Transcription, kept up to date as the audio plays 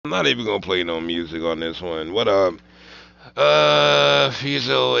not even gonna play no music on this one. What up?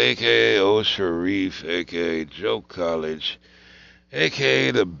 Fizo, aka O Sharif, aka Joe College,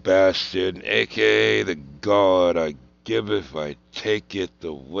 aka the Bastard, aka the God I giveth, I take it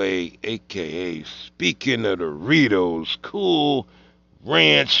away, aka speaking of Doritos, Cool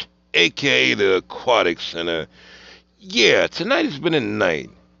Ranch, aka the Aquatic Center. Yeah, tonight has been a night,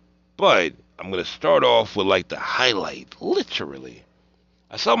 but I'm gonna start off with like the highlight, literally.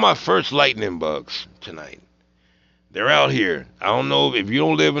 I saw my first lightning bugs tonight. They're out here. I don't know if you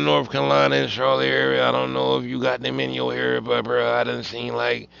don't live in North Carolina in Charlotte area. I don't know if you got them in your area, but bro, I done seen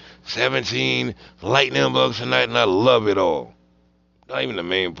like 17 lightning bugs tonight, and I love it all. Not even the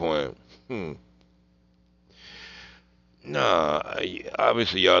main point. Hmm. Nah,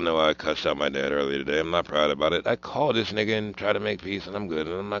 obviously y'all know I cussed out my dad earlier today. I'm not proud about it. I called this nigga and tried to make peace, and I'm good.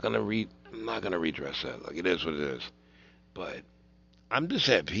 And I'm not gonna redress that. Like it is what it is. But I'm just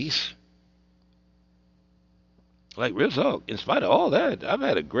at peace. Like real talk. In spite of all that, I've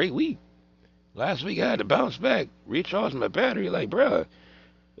had a great week. Last week I had to bounce back, recharge my battery. Like, bruh,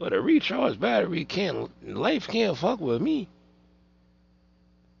 with a recharged battery, life can't fuck with me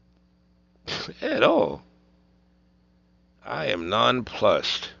at all. I am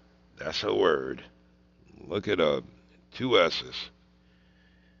nonplussed. That's a word. Look it up. Two S's.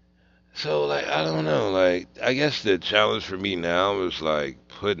 So, like, I don't know. Like, I guess the challenge for me now is like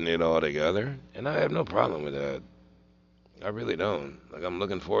putting it all together, and I have no problem with that. I really don't. Like, I'm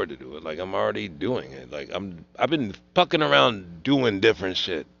looking forward to do it. Like, I'm already doing it. Like, I've been fucking around doing different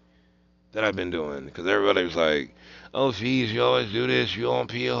shit that I've been doing because everybody was like, "Oh, fees, you always do this. You on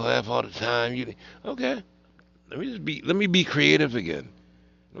POF all the time." You okay? Let me be creative again.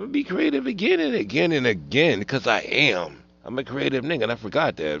 Let me be creative again and again and again because I am. I'm a creative nigga, and I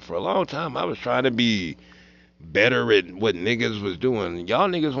forgot that. For a long time, I was trying to be better at what niggas was doing. Y'all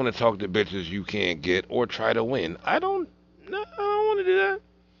niggas want to talk to bitches you can't get or try to win. I don't. No, I don't want to do that.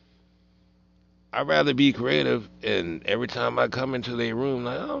 I'd rather be creative, and every time I come into their room,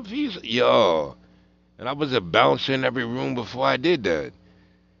 like, oh, geez, yo. And I was a bouncer in every room before I did that.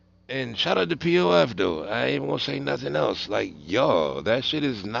 And shout out to POF, though. I ain't even gonna say nothing else. Like, yo, that shit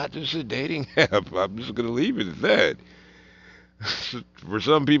is not just a dating app. I'm just gonna leave it at that. For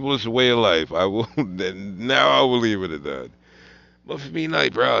some people, it's a way of life. I will, now I will leave it at that. But for me,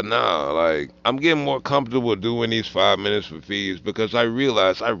 like, bro, nah, like, I'm getting more comfortable doing these 5 minutes for fees because I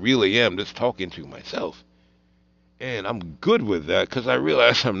realize I really am just talking to myself. And I'm good with that because I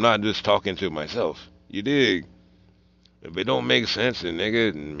realize I'm not just talking to myself. You dig? If it don't make sense, then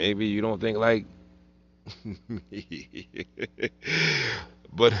nigga, maybe you don't think like.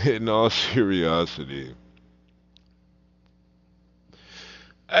 But in all seriousness,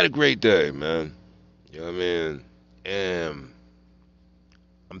 I had a great day, man. You know what I mean? And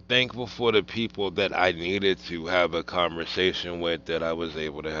I'm thankful for the people that I needed to have a conversation with that I was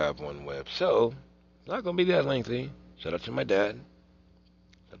able to have one with. So, not gonna be that lengthy. Shout out to my dad.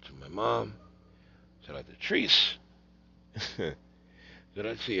 Shout out to my mom. Shout out to Treese. Shout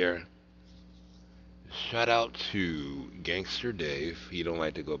out to Sierra. Shout out to Gangster Dave. He don't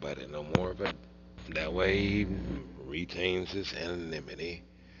like to go by that no more, but that way he retains his anonymity.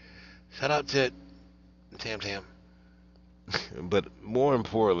 Shout out to Tam Tam. But more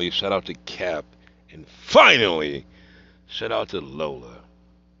importantly, shout out to Cap. And finally, shout out to Lola.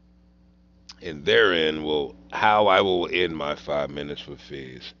 And therein will how I will end my 5 minutes with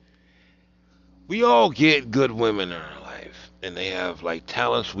fees. We all get good women in our life, and they have like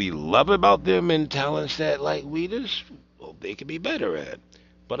talents we love about them and talents that like we just hope they could be better at.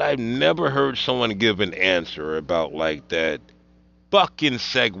 But I've never heard someone give an answer about like that fucking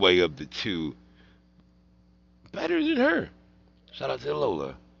segue of the two better than her. Shout out to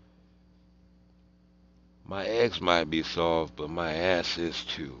Lola. My eggs might be soft, but my ass is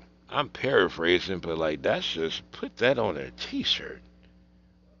too. I'm paraphrasing, but like that's just put that on a t-shirt.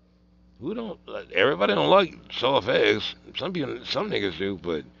 Who don't? Like, everybody don't like soft eggs. Some people, some niggas do,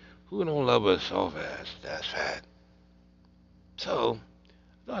 but who don't love a soft ass? That's fat. So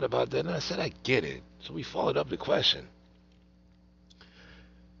I thought about that, and I said I get it. So we followed up the question.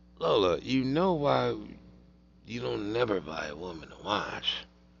 Lola, you know why you don't never buy a woman a watch?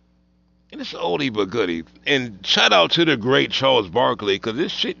 And it's oldie but goodie. And shout out to the great Charles Barkley, because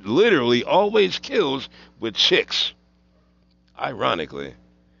this shit literally always kills with chicks. Ironically.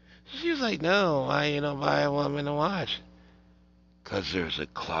 She was like, no, why you don't buy a woman a watch? Because there's a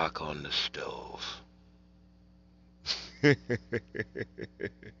clock on the stove.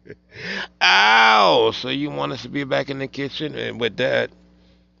 Ow! So you want us to be back in the kitchen? And with that,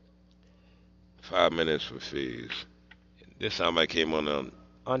 5 minutes for fees. This time I came on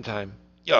On time.